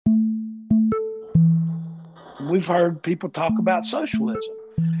we've heard people talk about socialism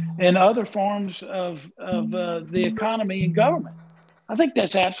and other forms of the economy and government. I think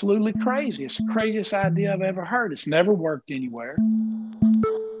that's absolutely crazy. It's the craziest idea I've ever heard. It's never worked anywhere.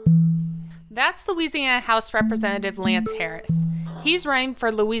 That's Louisiana House Representative Lance Harris. He's running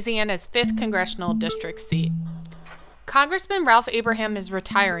for Louisiana's 5th Congressional District seat. Congressman Ralph Abraham is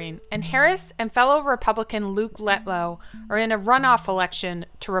retiring, and Harris and fellow Republican Luke Letlow are in a runoff election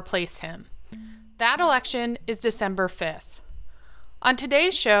to replace him. That election is December 5th. On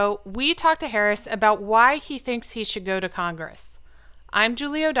today's show, we talk to Harris about why he thinks he should go to Congress. I'm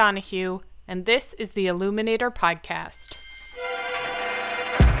Julie O'Donoghue, and this is the Illuminator Podcast.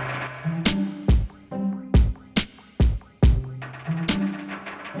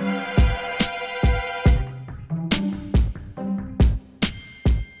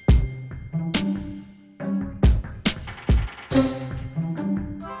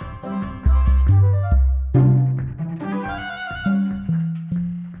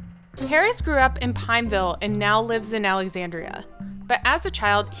 Harris grew up in Pineville and now lives in Alexandria. But as a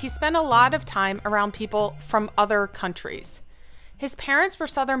child, he spent a lot of time around people from other countries. His parents were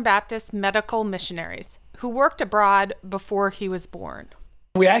Southern Baptist medical missionaries who worked abroad before he was born.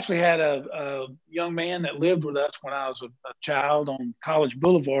 We actually had a young man that lived with us when I was a child on College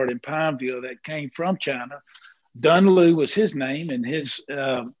Boulevard in Pineville that came from China. Dunlew was his name, and his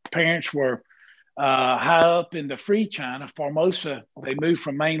parents were high up in the free China, Formosa. They moved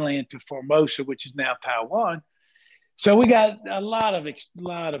from mainland to Formosa, which is now Taiwan. So we got a lot of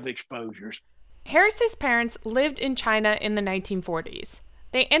exposures. Harris's parents lived in China in the 1940s.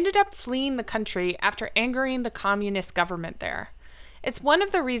 They ended up fleeing the country after angering the communist government there. It's one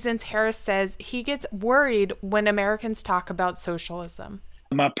of the reasons Harris says he gets worried when Americans talk about socialism.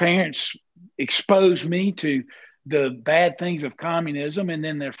 My parents exposed me to the bad things of communism, and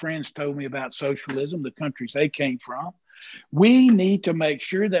then their friends told me about socialism, the countries they came from. We need to make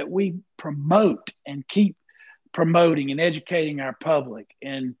sure that we promote and keep promoting and educating our public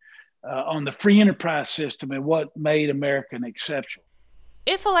and on the free enterprise system and what made America exceptional.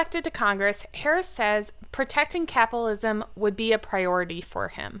 If elected to Congress, Harris says protecting capitalism would be a priority for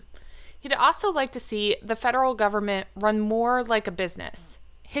him. He'd also like to see the federal government run more like a business.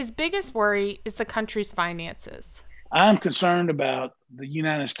 His biggest worry is the country's finances. I'm concerned about the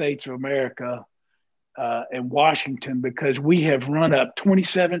United States of America and Washington because we have run up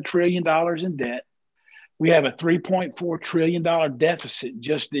 $27 trillion in debt. We have a $3.4 trillion deficit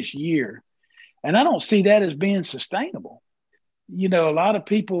just this year. And I don't see that as being sustainable. You know, a lot of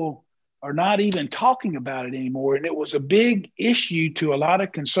people are not even talking about it anymore. And it was a big issue to a lot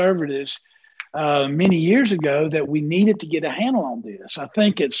of conservatives many years ago that we needed to get a handle on this. I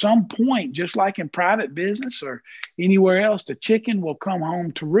think at some point, just like in private business or anywhere else, the chicken will come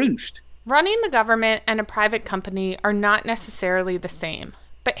home to roost. Running the government and a private company are not necessarily the same.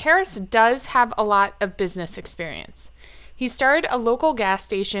 But Harris does have a lot of business experience. He started a local gas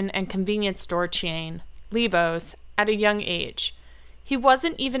station and convenience store chain, Lebo's, at a young age. He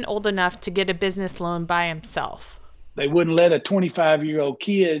wasn't even old enough to get a business loan by himself. They wouldn't let a 25-year-old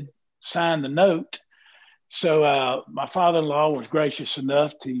kid sign the note. So my father-in-law was gracious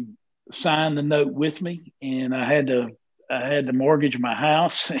enough to sign the note with me, and I had to mortgage my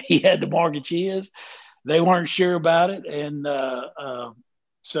house. He had to mortgage his. They weren't sure about it, and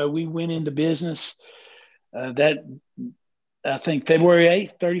so we went into business that I think February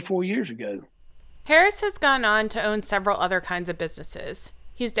 8th, 34 years ago. Harris has gone on to own several other kinds of businesses.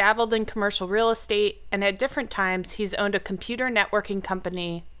 He's dabbled in commercial real estate, and at different times he's owned a computer networking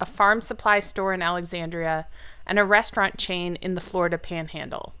company, a farm supply store in Alexandria, and a restaurant chain in the Florida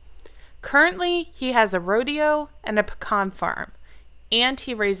Panhandle. Currently, he has a rodeo and a pecan farm, and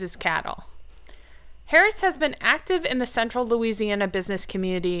he raises cattle. Harris has been active in the central Louisiana business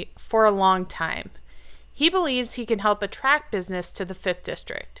community for a long time. He believes he can help attract business to the 5th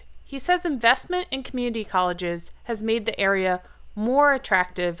District. He says investment in community colleges has made the area more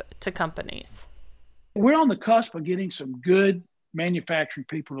attractive to companies. We're on the cusp of getting some good manufacturing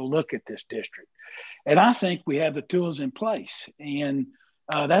people to look at this district. And I think we have the tools in place. And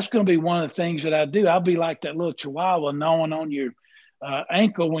that's going to be one of the things that I do. I'll be like that little chihuahua gnawing on your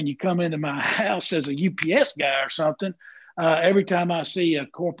ankle when you come into my house as a UPS guy or something. Every time I see a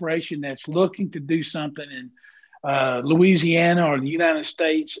corporation that's looking to do something in Louisiana or the United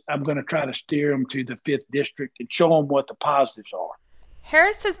States, I'm going to try to steer them to the 5th District and show them what the positives are.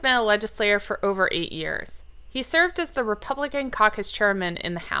 Harris has been a legislator for over 8 years. He served as the Republican caucus chairman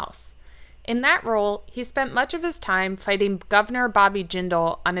in the House. In that role, he spent much of his time fighting Governor Bobby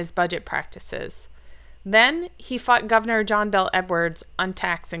Jindal on his budget practices. Then, he fought Governor John Bel Edwards on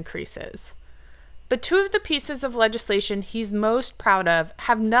tax increases. But two of the pieces of legislation he's most proud of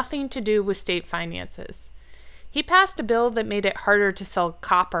have nothing to do with state finances. He passed a bill that made it harder to sell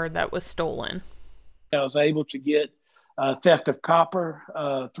copper that was stolen. I was able to get theft of copper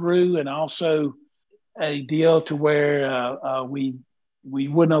through, and also a deal to where we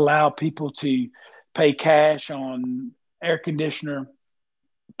wouldn't allow people to pay cash on air conditioner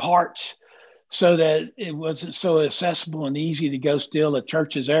parts, so that it wasn't so accessible and easy to go steal a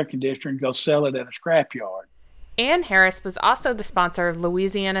church's air conditioner and go sell it at a scrapyard. Ann Harris was also the sponsor of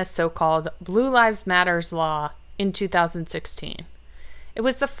Louisiana's so-called Blue Lives Matters law in 2016. It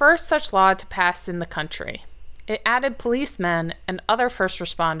was the first such law to pass in the country. It added policemen and other first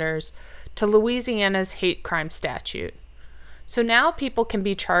responders to Louisiana's hate crime statute. So now people can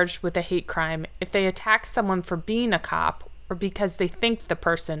be charged with a hate crime if they attack someone for being a cop or because they think the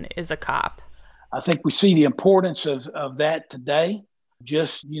person is a cop. I think we see the importance of that today.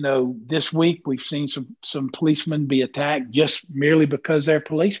 Just, this week we've seen some policemen be attacked just merely because they're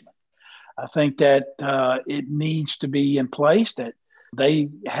policemen. I think that it needs to be in place, that they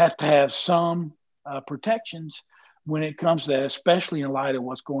have to have some protections when it comes to that, especially in light of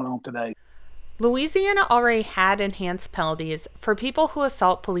what's going on today. Louisiana already had enhanced penalties for people who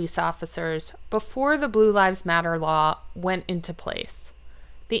assault police officers before the Blue Lives Matter law went into place.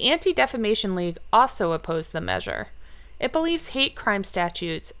 The Anti-Defamation League also opposed the measure. It believes hate crime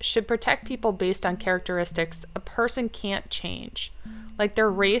statutes should protect people based on characteristics a person can't change, like their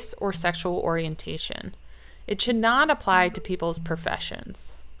race or sexual orientation. It should not apply to people's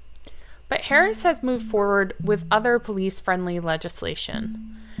professions. But Harris has moved forward with other police-friendly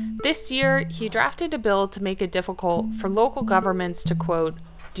legislation. This year, he drafted a bill to make it difficult for local governments to, quote,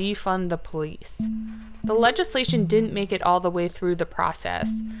 defund the police. The legislation didn't make it all the way through the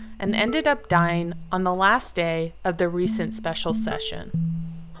process and ended up dying on the last day of the recent special session.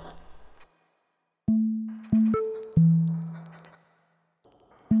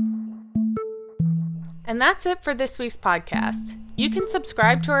 And that's it for this week's podcast. You can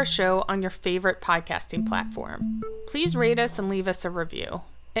subscribe to our show on your favorite podcasting platform. Please rate us and leave us a review.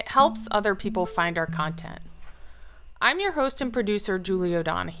 It helps other people find our content. I'm your host and producer, Julie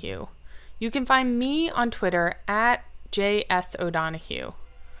O'Donohue. You can find me on Twitter at JSO'Donohue.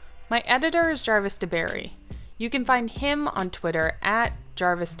 My editor is Jarvis DeBerry. You can find him on Twitter at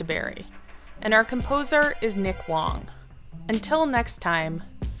Jarvis DeBerry. And our composer is Nick Wong. Until next time,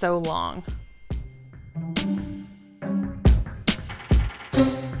 so long.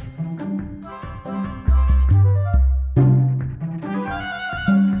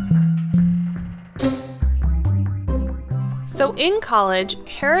 So in college,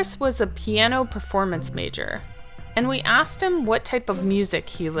 Harris was a piano performance major, and we asked him what type of music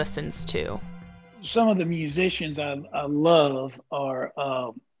he listens to. Some of the musicians I love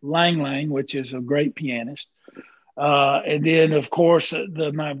are Lang Lang, which is a great pianist. And then, of course,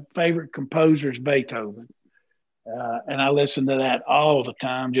 my favorite composer is Beethoven. And I listen to that all the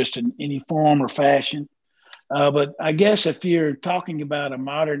time, just in any form or fashion. But I guess if you're talking about a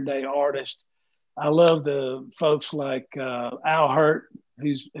modern day artist, I love the folks like Al Hurt,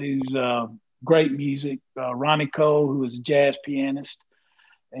 who's great music, Ronnie Cole, who is a jazz pianist,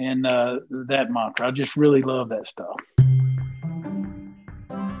 and that mantra. I just really love that stuff.